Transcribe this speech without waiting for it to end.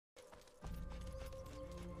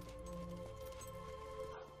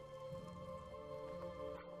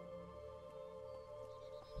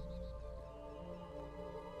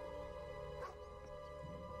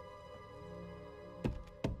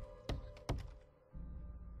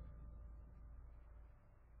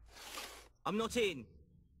I'm not in.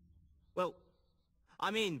 Well,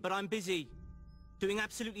 I'm in, but I'm busy. Doing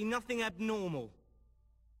absolutely nothing abnormal.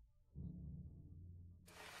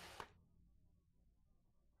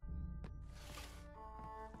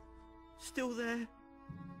 Still there?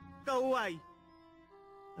 Go away.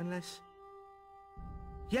 Unless...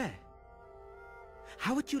 Yeah.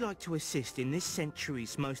 How would you like to assist in this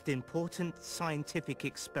century's most important scientific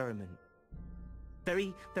experiment?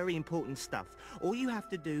 Very, very important stuff. All you have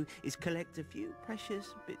to do is collect a few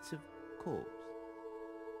precious bits of corpse.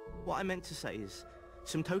 What I meant to say is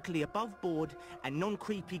some totally above-board and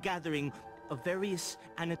non-creepy gathering of various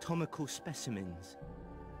anatomical specimens.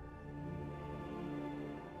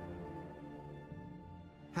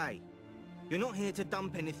 Hey, you're not here to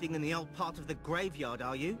dump anything in the old part of the graveyard,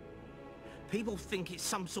 are you? People think it's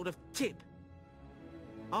some sort of tip.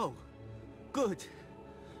 Oh, good.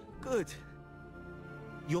 Good.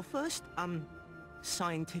 Your first,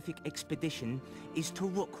 scientific expedition is to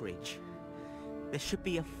Rockridge. There should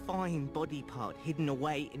be a fine body part hidden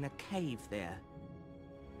away in a cave there.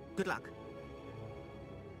 Good luck.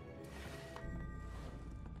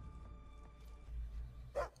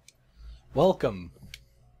 Welcome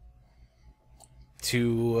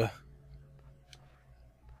to,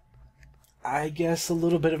 I guess, a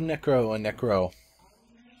little bit of necro.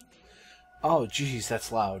 Oh, jeez,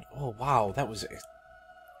 that's loud. Oh, wow, that was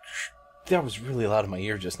really loud in my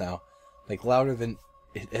ear just now. Like, louder than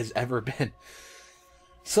it has ever been.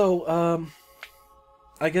 So,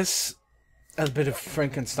 I guess a bit of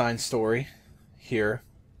Frankenstein's story here.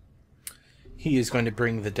 He is going to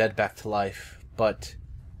bring the dead back to life, but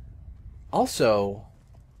also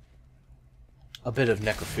a bit of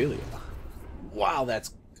necrophilia. Wow,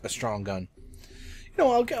 that's a strong gun. You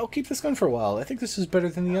know, I'll keep this gun for a while. I think this is better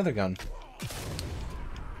than the other gun.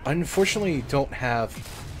 I unfortunately don't have...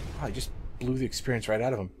 Oh, I just blew the experience right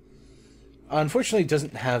out of him. Unfortunately, it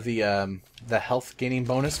doesn't have the health gaining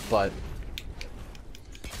bonus, but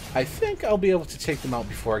I think I'll be able to take them out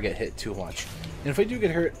before I get hit too much. And if I do get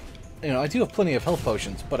hurt, you know, I do have plenty of health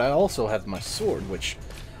potions, but I also have my sword, which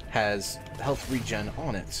has health regen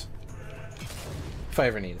on it. If I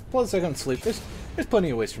ever need it. Plus, I can sleep. There's plenty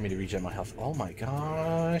of ways for me to regen my health. Oh my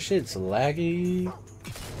gosh, it's laggy.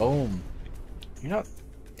 Boom. You're not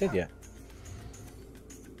dead yet.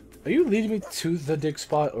 Are you leading me to the dig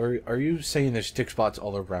spot, or are you saying there's dig spots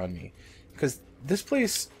all around me? Because this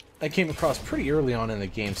place I came across pretty early on in the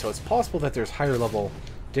game, so it's possible that there's higher level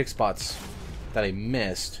dig spots that I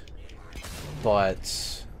missed.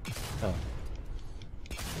 But... oh.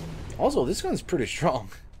 Also, this gun's pretty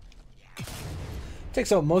strong.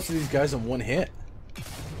 Takes out most of these guys in one hit.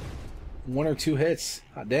 1 or 2 hits.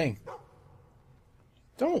 Hot dang.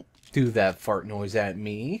 Don't do that fart noise at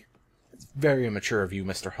me. It's very immature of you,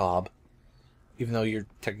 Mr. Hobb. Even though you're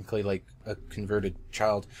technically like a converted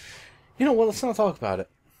child. You know what, let's not talk about it.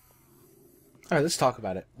 Alright, let's talk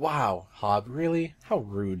about it. Wow, Hobb, really? How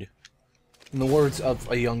rude. In the words of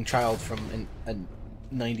a young child from a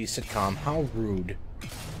 90s sitcom, how rude.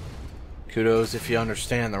 Kudos if you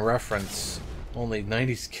understand the reference. Only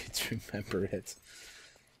 90s kids remember it.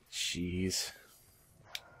 Jeez.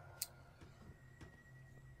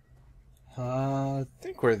 I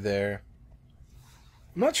think we're there.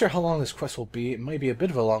 I'm not sure how long this quest will be. It might be a bit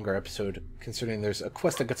of a longer episode, considering there's a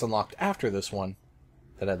quest that gets unlocked after this one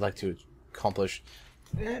that I'd like to accomplish.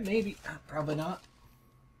 Maybe. Probably not.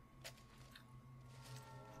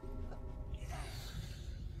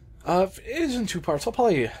 If it is in 2 parts, I'll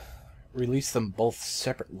probably release them both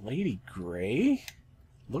separate. Lady Grey?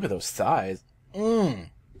 Look at those thighs.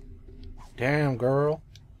 Damn, girl.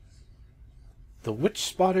 The witch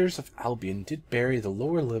spotters of Albion did bury the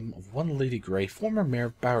lower limb of one Lady Grey, former Mayor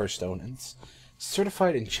of Bowerstone, and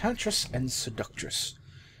certified enchantress and seductress.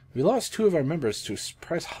 We lost 2 of our members to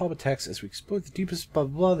surprise hob attacks as we explored the deepest blah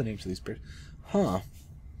blah the names of these spirits. Huh.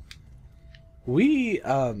 We,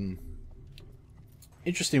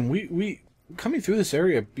 interesting. We coming through this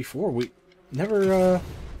area before, we never,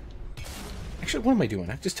 actually, what am I doing?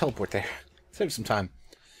 I just teleport there. Save some time.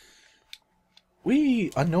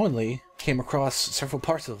 We unknowingly came across several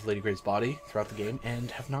parts of Lady Grey's body throughout the game and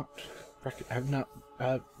have not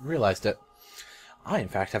realized it. I, in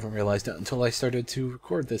fact, haven't realized it until I started to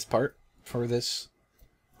record this part for this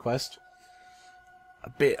quest. A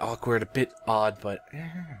bit awkward, a bit odd, but...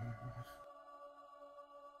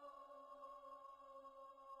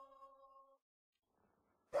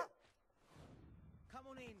 Come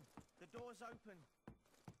on in. The door's open.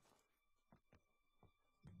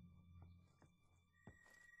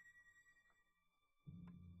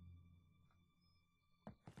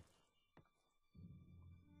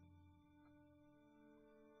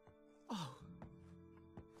 Oh,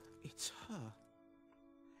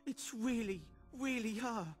 It's really, really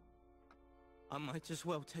her. I might as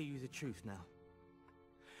well tell you the truth now.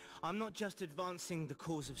 I'm not just advancing the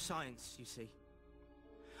cause of science, you see.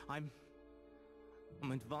 I'm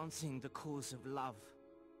advancing the cause of love.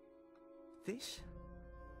 This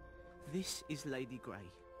is Lady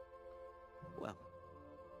Grey. Well,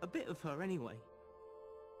 a bit of her anyway.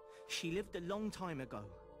 She lived a long time ago.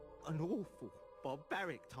 An awful,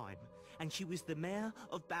 barbaric time. And she was the mayor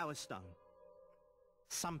of Bowerstone.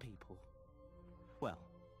 Some people, well,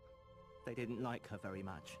 they didn't like her very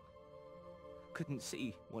much. Couldn't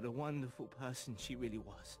see what a wonderful person she really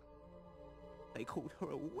was. They called her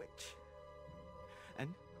a witch.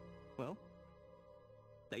 And, well,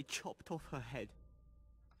 they chopped off her head.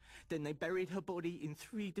 Then they buried her body in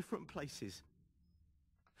 3 different places.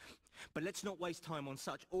 But let's not waste time on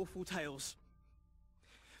such awful tales.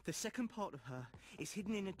 The second part of her is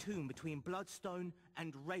hidden in a tomb between Bloodstone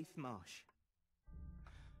and Wraithmarsh.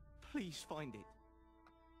 Please find it.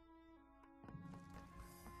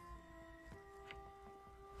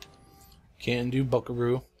 Can do,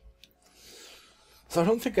 buckaroo. So I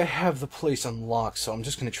don't think I have the place unlocked, so I'm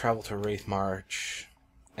just going to travel to Wraithmarsh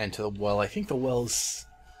and to the well. I think the well's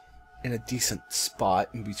in a decent spot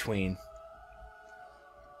in between.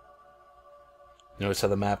 Notice how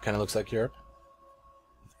the map kind of looks like Europe?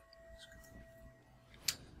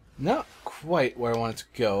 Not quite where I want it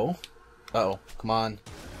to go. Uh-oh, come on.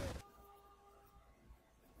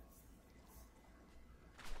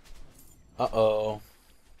 Uh-oh.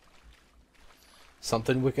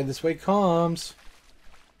 Something wicked this way comes.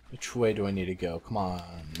 Which way do I need to go? Come on,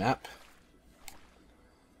 map.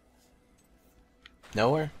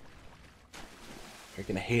 Nowhere? You're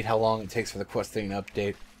gonna hate how long it takes for the quest thing to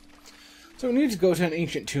update. So we need to go to an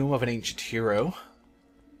ancient tomb of an ancient hero.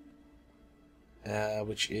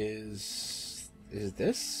 Which is... Is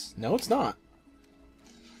this? No, it's not.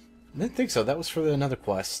 I didn't think so. That was for another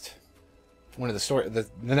quest. One of the story... The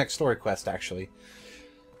next story quest, actually.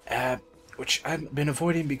 Which I've been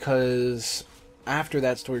avoiding because after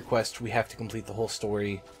that story quest, we have to complete the whole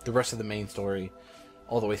story, the rest of the main story,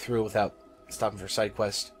 all the way through without stopping for side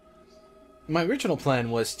quest. My original plan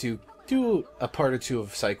was to do a part or 2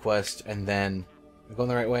 of side quest, and then... Am I going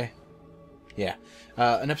the right way? Yeah.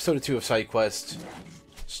 An episode or 2 of side quest,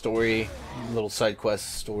 story, little side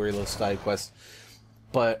quest, story, little side quest.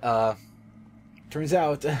 But, turns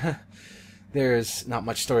out, there's not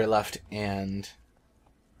much story left, and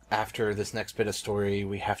after this next bit of story,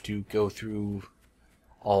 we have to go through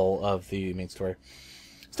all of the main story.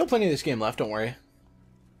 Still plenty of this game left, don't worry.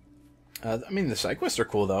 I mean, the side quests are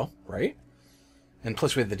cool, though, right? And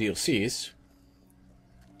plus we have the DLCs.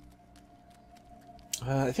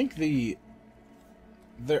 I think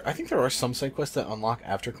there are some side quests that unlock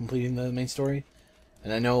after completing the main story.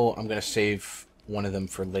 And I know I'm going to save one of them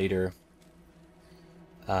for later.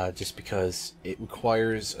 Just because it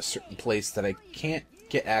requires a certain place that I can't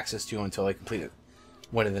get access to until I complete it.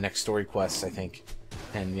 One of the next story quests, I think.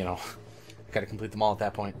 And, you know, I gotta complete them all at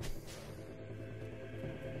that point.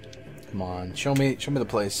 Come on, show me the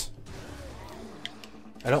place.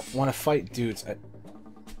 I don't want to fight dudes.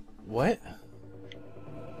 What?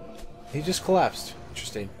 He just collapsed.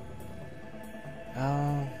 Interesting.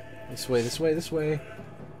 This way, this way, this way.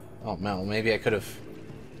 Oh, no, maybe I could have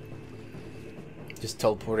just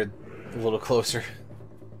teleported a little closer.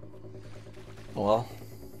 Oh well.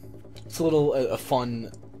 It's a little a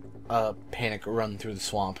fun panic run through the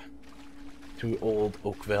swamp. Through old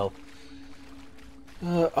Oakville.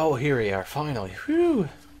 Oh, here we are, finally. Whew!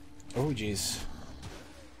 Oh, jeez.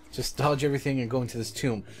 Just dodge everything and go into this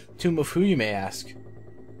tomb. Tomb of who, you may ask?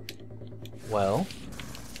 Well,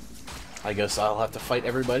 I guess I'll have to fight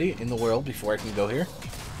everybody in the world before I can go here.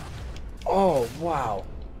 Oh, wow.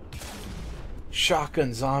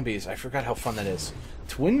 Shotgun zombies. I forgot how fun that is.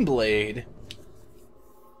 Twin Blade.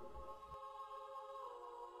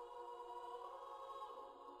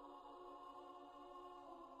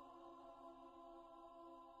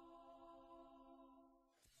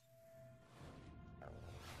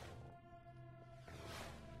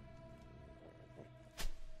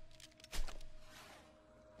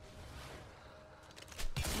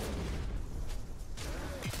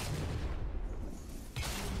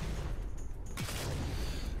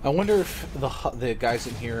 I wonder if the guys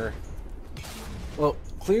in here... Well,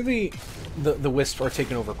 clearly the Wisp are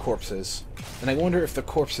taking over corpses. And I wonder if the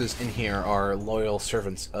corpses in here are loyal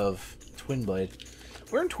servants of Twinblade.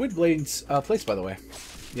 We're in Twinblade's place, by the way.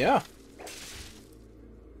 Yeah.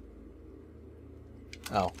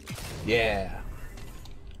 Oh. Yeah.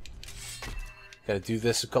 Gotta do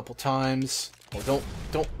this a couple times. Oh,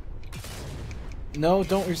 don't... No,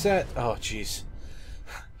 don't reset. Oh, jeez.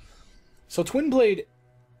 So Twin Blade,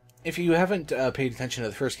 if you haven't paid attention to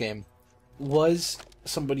the first game, was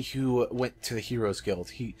somebody who went to the Heroes Guild.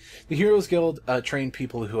 The Heroes Guild trained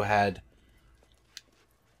people who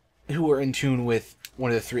were in tune with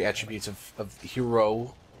one of the 3 attributes of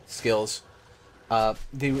hero skills.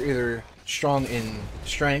 They were either strong in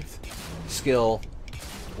strength, skill,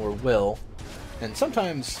 or will, and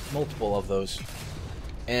sometimes multiple of those.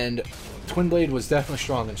 And Twin Blade was definitely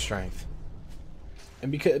strong in strength.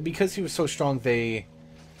 And because he was so strong, they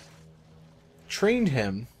trained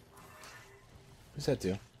him. What does that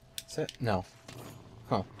do? Is that... no.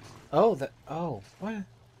 Huh. Oh, that... oh, what?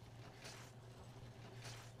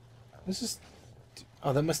 This is...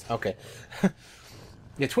 oh, that must... okay.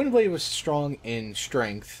 Yeah, Twin Blade was strong in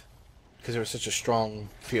strength, because it was such a strong,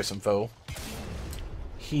 fearsome foe.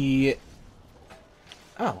 He...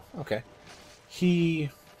 oh, okay. He...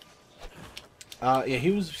 yeah, he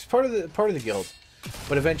was part of the guild,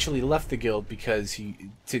 but eventually left the guild because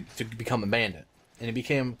to become a bandit. And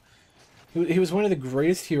he was one of the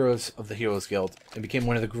greatest heroes of the Heroes Guild, and became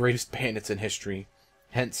one of the greatest bandits in history,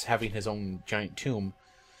 hence having his own giant tomb.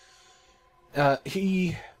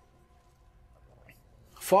 He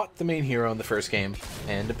fought the main hero in the first game,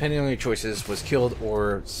 and depending on your choices, was killed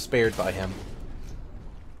or spared by him.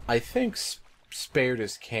 I think spared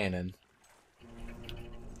is canon.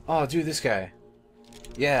 Oh, dude, this guy.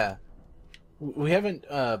 Yeah. We haven't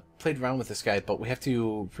played around with this guy, but we have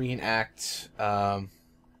to reenact a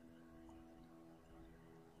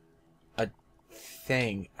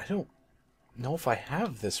thing. I don't know if I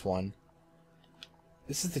have this one.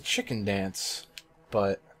 This is the chicken dance,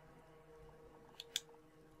 but...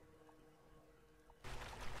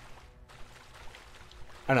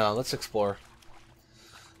 I don't know, let's explore.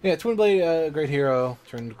 Yeah, Twin Blade, great hero,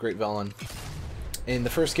 turned great villain. In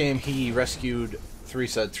the first game, he rescued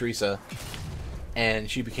Teresa,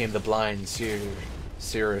 and she became the blind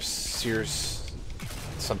Sears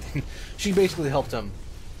something. She basically helped him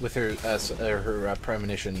with her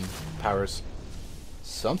premonition powers.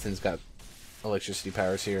 Something's got electricity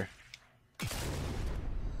powers here.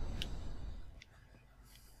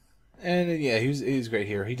 And yeah, he's a great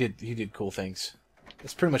hero. He did cool things.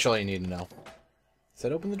 That's pretty much all you need to know. Does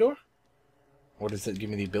that open the door? Or does it give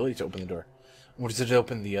me the ability to open the door? Or does it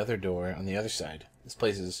open the other door on the other side? This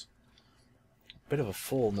place is a bit of a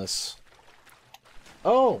fullness.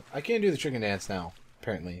 Oh! I can't do the chicken dance now,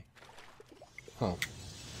 apparently. Huh.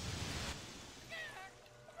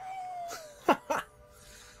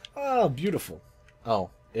 Oh, beautiful. Oh,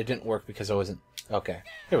 it didn't work because I wasn't... okay,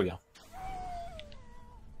 here we go.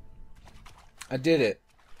 I did it.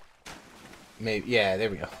 Maybe, yeah,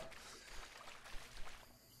 there we go.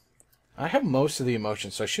 I have most of the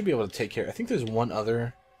emotions, so I should be able to take care. I think there's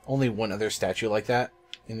only one other statue like that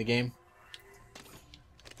in the game.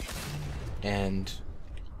 And,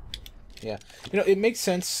 yeah. You know, it makes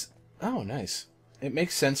sense. Oh, nice. It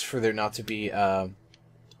makes sense for there not to be a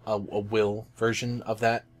will version of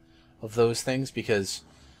that, of those things, because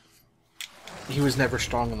he was never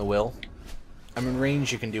strong in the will. I mean,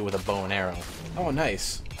 range you can do with a bow and arrow. Oh,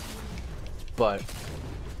 nice. But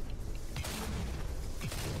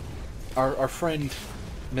our friend,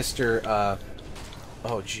 Mr.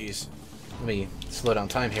 oh, jeez. Let me slow down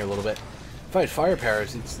time here a little bit. If I had fire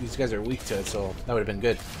powers, these guys are weak to it, so that would have been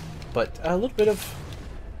good. But a little bit of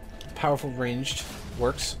powerful ranged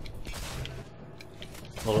works.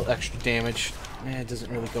 A little extra damage. It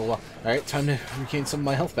doesn't really go well. Alright, time to regain some of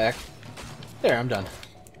my health back. There, I'm done.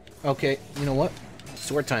 Okay, you know what?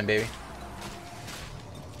 Sword time, baby.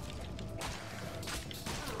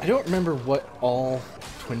 I don't remember what all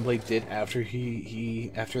Twin Blade did after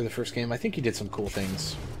after the first game. I think he did some cool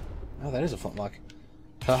things. Oh, that is a flintlock.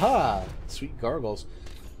 Haha! Sweet gargles.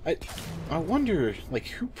 I wonder, like,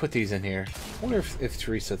 who put these in here? I wonder if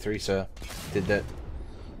Teresa did that.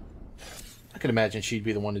 I could imagine she'd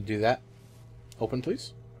be the one to do that. Open,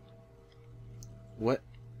 please. What?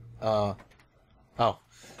 Oh.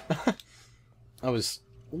 I was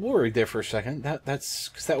worried there for a second. That's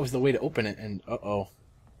because that was the way to open it, and uh-oh.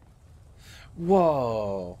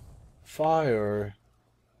 Whoa. Fire.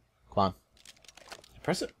 Come on.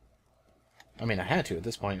 Press it. I mean, I had to at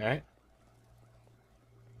this point, right?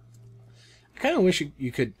 I kind of wish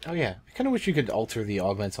you could... oh, yeah. I kind of wish you could alter the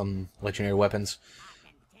augments on legendary weapons.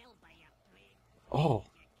 Oh.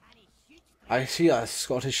 I see a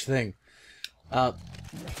Scottish thing.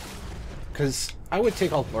 Because I would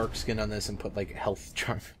take all bark skin on this and put, like, health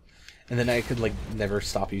charm. And then I could, like, never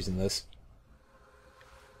stop using this.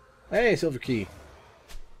 Hey, silver key.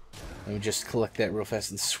 Let me just collect that real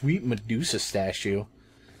fast. The sweet Medusa statue.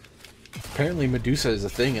 Apparently Medusa is a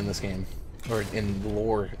thing in this game. or in the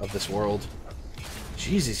lore of this world.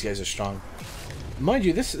 Jeez, these guys are strong. Mind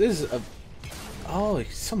you, this is a... Oh,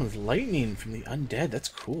 someone's lightning from the undead. That's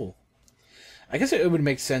cool. I guess it would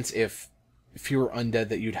make sense if you were undead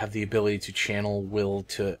that you'd have the ability to channel will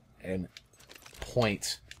to an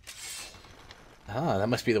point. Ah, that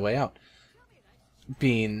must be the way out.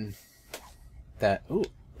 Being that... Ooh,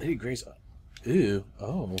 Lady Grey's... Ooh,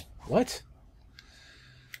 oh, what?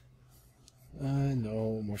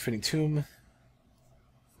 No, more fitting tomb.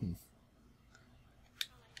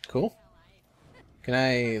 Cool. Can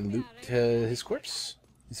I loot his corpse?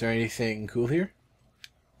 Is there anything cool here?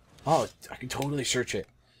 Oh, I can totally search it.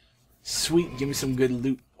 Sweet, give me some good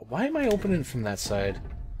loot. Why am I opening from that side?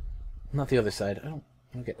 Not the other side. I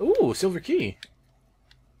don't get... Ooh, silver key.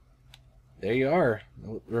 There you are.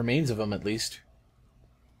 Remains of them, at least.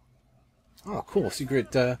 Oh, cool.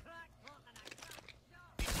 Secret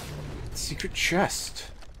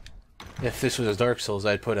chest. If this was a Dark Souls,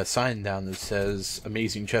 I'd put a sign down that says,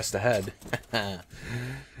 Amazing Chest Ahead. And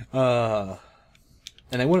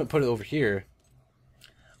I wouldn't put it over here.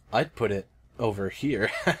 I'd put it over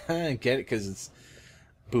here. Get it? Because it's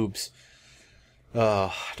boobs.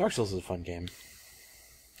 Dark Souls is a fun game.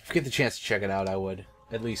 If you get the chance to check it out, I would.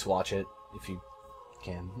 At least watch it, if you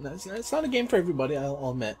can. It's not a game for everybody,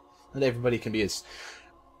 I'll admit. Not everybody can be as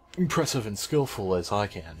impressive and skillful as I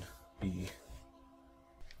can be.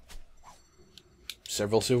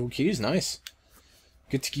 Several silver keys, nice.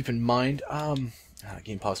 Good to keep in mind.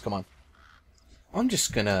 Game pause, come on. I'm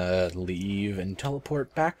just gonna leave and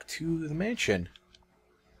teleport back to the mansion.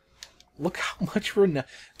 Look how much we're now.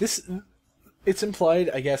 It's implied,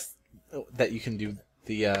 I guess, that you can do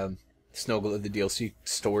the the DLC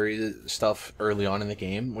story stuff early on in the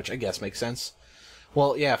game, which I guess makes sense.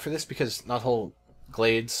 Well, yeah, for this, because not whole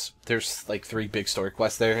Glades, there's like 3 big story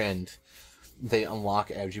quests there, and they unlock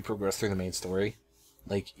as you progress through the main story.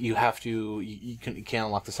 Like, you have to, you can't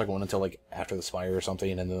unlock the second one until, like, after the Spire or something,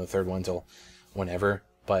 and then the third one until whenever.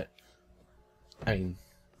 But, I mean,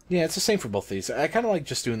 yeah, it's the same for both these. I kind of like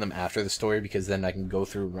just doing them after the story, because then I can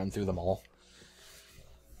run through them all.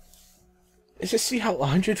 It's just see how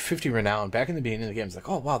 150 renown, back in the beginning of the game, it's like,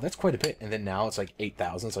 oh, wow, that's quite a bit. And then now it's like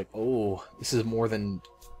 8,000. It's like, oh, this is more than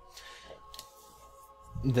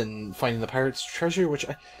finding the pirate's treasure, which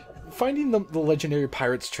finding the legendary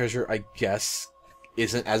pirate's treasure, I guess,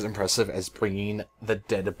 isn't as impressive as bringing the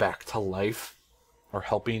dead back to life, or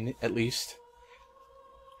helping at least.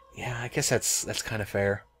 Yeah, I guess that's kind of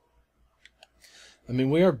fair. I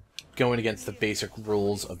mean, we are going against the basic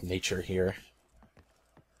rules of nature here.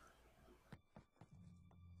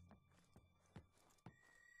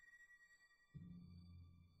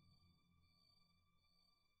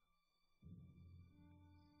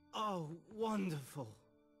 Oh, wonderful.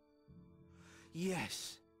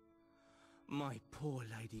 Yes. My poor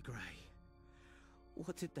Lady Grey.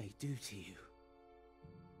 What did they do to you?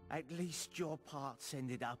 At least your parts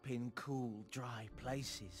ended up in cool, dry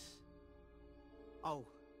places. Oh,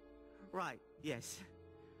 right, yes.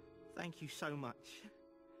 Thank you so much.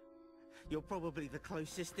 You're probably the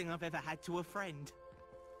closest thing I've ever had to a friend.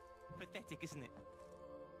 Pathetic, isn't it?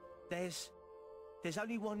 There's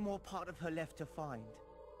only one more part of her left to find.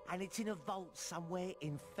 And it's in a vault somewhere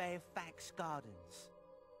in Fairfax Gardens.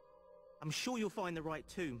 I'm sure you'll find the right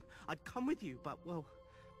tomb. I'd come with you, but, well,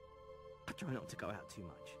 I try not to go out too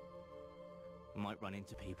much. I might run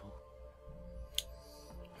into people.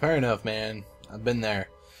 Fair enough, man. I've been there.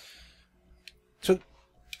 So,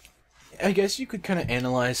 I guess you could kind of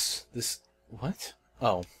analyze this... What?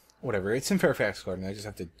 Oh, whatever. It's in Fairfax Garden. I just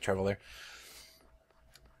have to travel there.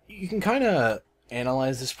 You can kind of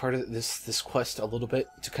analyze this part of this quest a little bit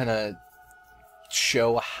to kind of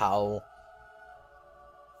show how...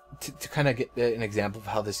 To kind of get an example of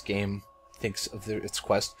how this game thinks of its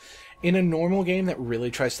quest. In a normal game that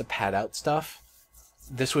really tries to pad out stuff,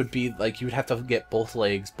 this would be like you would have to get both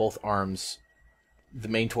legs, both arms, the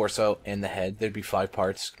main torso, and the head. There'd be 5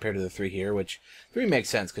 parts compared to the 3 here, which 3 makes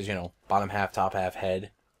sense because, you know, bottom half, top half,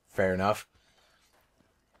 head. Fair enough.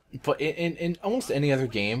 But in almost any other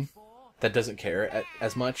game that doesn't care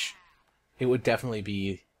as much, it would definitely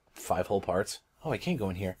be 5 whole parts. Oh, I can't go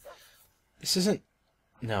in here. This isn't...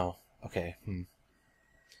 No. Okay.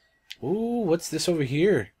 Ooh, what's this over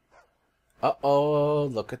here? Uh-oh,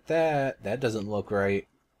 look at that. That doesn't look right.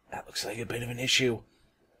 That looks like a bit of an issue.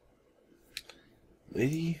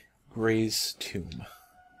 Lady Grey's tomb.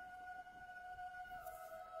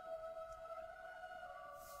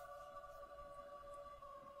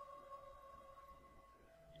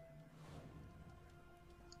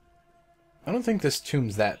 I don't think this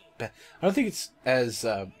tomb's that bad. I don't think it's as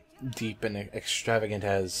deep and extravagant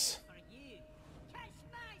as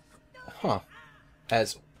Huh.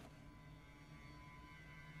 As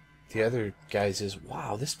the other guys is,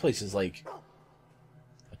 wow, this place is like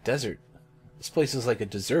a desert. This place is like a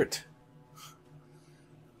dessert.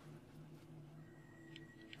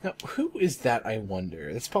 Now, who is that, I wonder?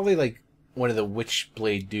 It's probably like one of the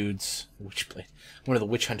Witchblade dudes. Witchblade. One of the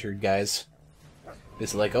Witch Hunter guys.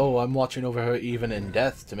 It's like, oh, I'm watching over her even in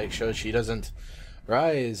death to make sure she doesn't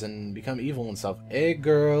rise and become evil and stuff. Hey,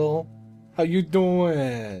 girl. How you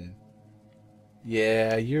doing?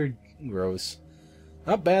 Yeah, you're gross.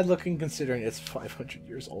 Not bad looking considering it's 500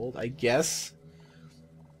 years old, I guess.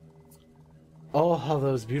 Oh, how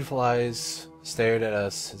those beautiful eyes stared at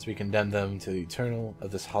us as we condemned them to the eternal of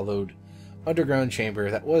this hollowed underground chamber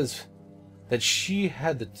that she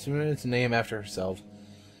had the name after herself.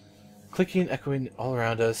 Clicking and echoing all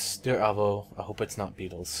around us. Dear Avo, I hope it's not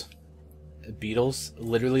beetles. Beetles?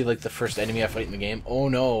 Literally like the first enemy I fight in the game? Oh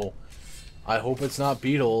no. I hope it's not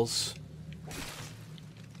beetles.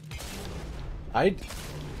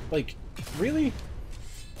 Like, really?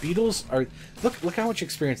 Beetles are... Look how much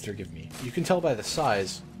experience they're giving me. You can tell by the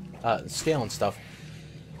size, scale and stuff.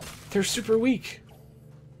 They're super weak.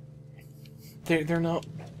 They're not...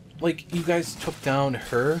 Like, you guys took down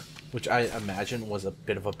her, which I imagine was a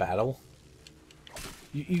bit of a battle.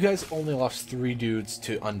 You guys only lost 3 dudes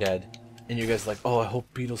to undead. And you guys are like, oh, I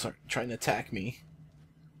hope beetles aren't trying to attack me.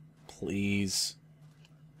 Please.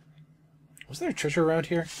 Was there a treasure around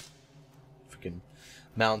here? Freaking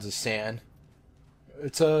mounds of sand.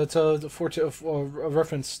 It's a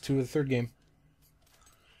reference to the 3rd game.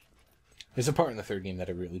 There's a part in the 3rd game that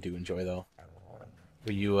I really do enjoy, though.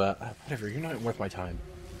 Where you, whatever, you're not worth my time.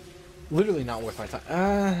 Literally not worth my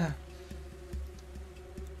time.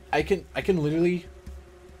 I can literally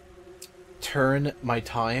turn my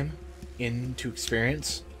time into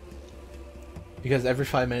experience. Because every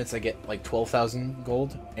 5 minutes I get like 12,000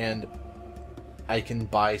 gold, and I can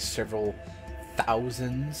buy several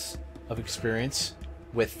thousands of experience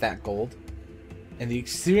with that gold. And the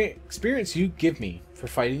experience you give me for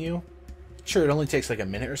fighting you, sure, it only takes like a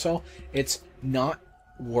minute or so, it's not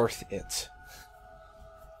worth it.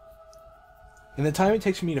 In the time it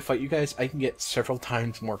takes for me to fight you guys, I can get several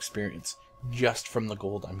times more experience just from the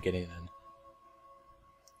gold I'm getting in.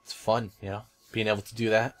 It's fun, you know, being able to do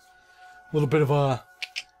that. A little bit of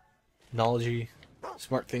knowledge-y,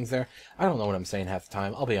 smart things there. I don't know what I'm saying half the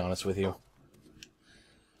time, I'll be honest with you.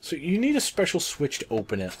 So you need a special switch to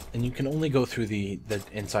open it, and you can only go through the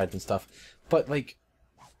inside and stuff. But like,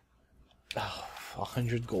 oh,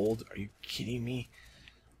 100 gold? Are you kidding me?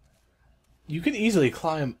 You can easily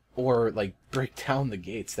climb or like break down the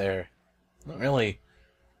gates there. Not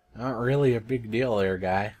really a big deal there,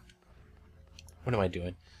 guy. What am I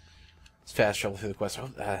doing? It's fast travel through the quest. Oh,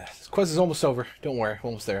 this quest is almost over. Don't worry,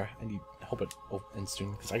 almost there. I hope it ends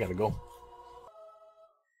soon because I gotta go.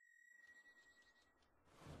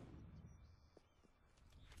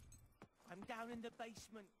 I'm down in the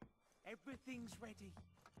basement. Everything's ready.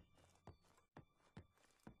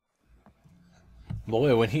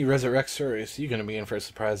 Boy, when he resurrects her, is he gonna be in for a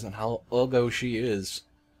surprise on how ugly she is?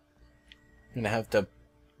 I'm gonna have to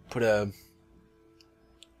put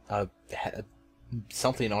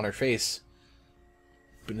something on her face.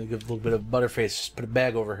 Put a little bit of butterface. Put a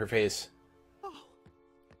bag over her face. Oh,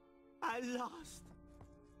 at last.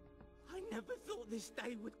 I never thought this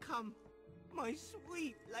day would come. My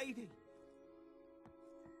sweet lady.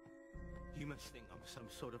 You must think I'm some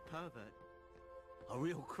sort of pervert. A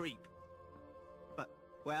real creep. But,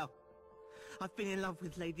 well, I've been in love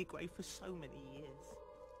with Lady Grey for so many years.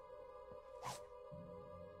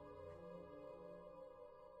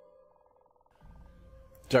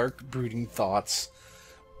 Dark, brooding thoughts.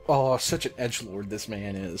 Oh, such an edgelord this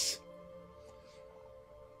man is.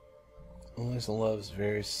 Always loves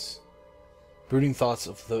various brooding thoughts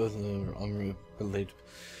of those unrelated.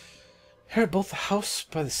 Here, both the house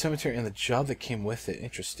by the cemetery and the job that came with it.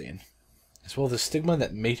 Interesting. As well as the stigma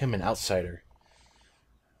that made him an outsider.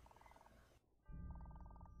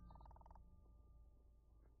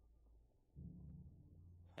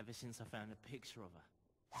 Ever since I found a picture of her.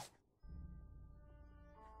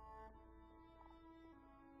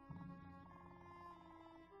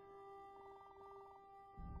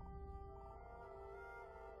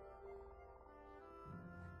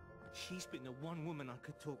 She's been the one woman I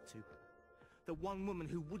could talk to. The one woman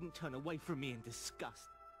who wouldn't turn away from me in disgust.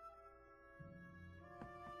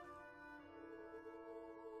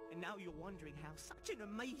 And now you're wondering how such an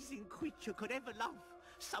amazing creature could ever love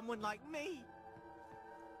someone like me.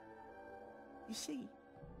 You see,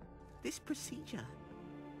 this procedure,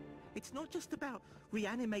 it's not just about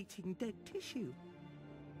reanimating dead tissue.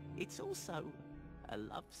 It's also a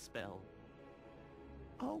love spell.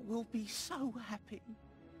 Oh, we'll be so happy.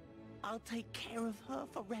 I'll take care of her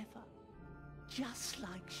forever, just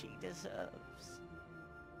like she deserves.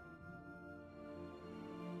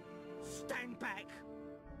 Stand back!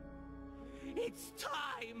 It's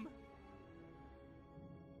time!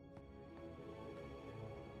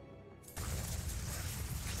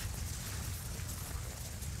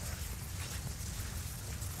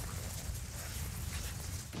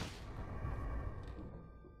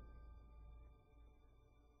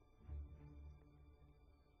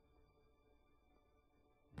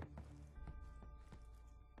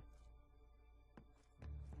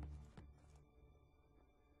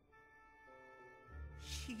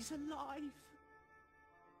 She's alive.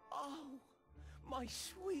 Oh, my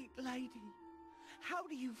sweet lady. How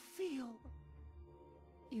do you feel?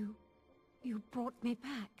 You brought me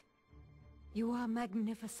back. You are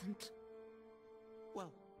magnificent.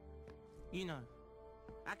 Well, you know,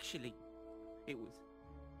 actually, it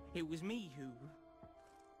was me who...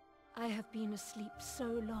 I have been asleep so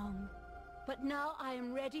long, but now I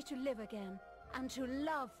am ready to live again, and to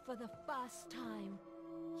love for the first time.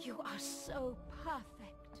 You are so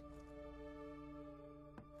perfect.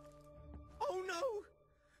 Oh no!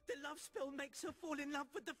 The love spell makes her fall in love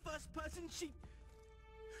with the first person she...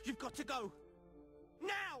 You've got to go!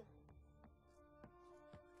 Now!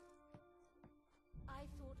 I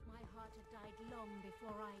thought my heart had died long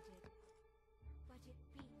before I did. But it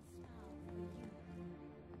beats now for you.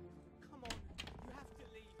 Come on, you have to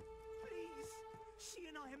leave. Please! She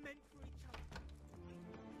and I are meant for each other.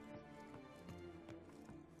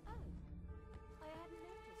 Oh, I hadn't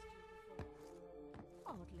noticed you before.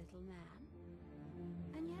 Odd little man.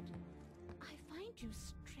 And yet, I find you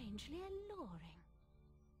strangely alluring.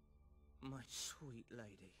 My sweet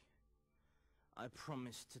lady, I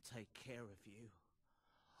promise to take care of you.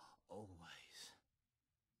 Always.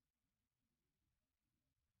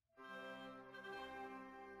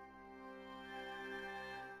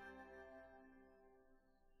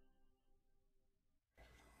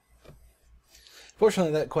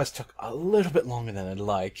 Fortunately, that quest took a little bit longer than I'd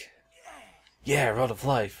like. Yeah, Rod of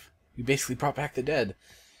Life. We basically brought back the dead.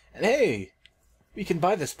 And hey, we can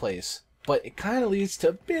buy this place. But it kind of leads to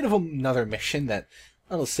a bit of another mission that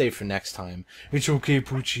I'll save for next time. It's okay,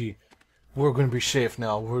 Poochie. We're gonna be safe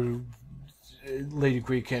now. Lady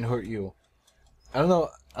Grey can't hurt you. I don't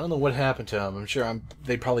know what happened to him. I'm sure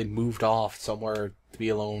they probably moved off somewhere to be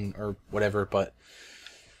alone or whatever. But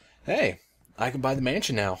hey, I can buy the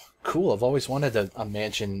mansion now. Cool. I've always wanted a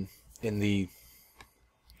mansion in the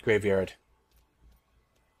graveyard.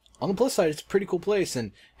 On the plus side, it's a pretty cool place.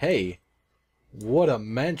 And hey, what a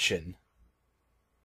mansion!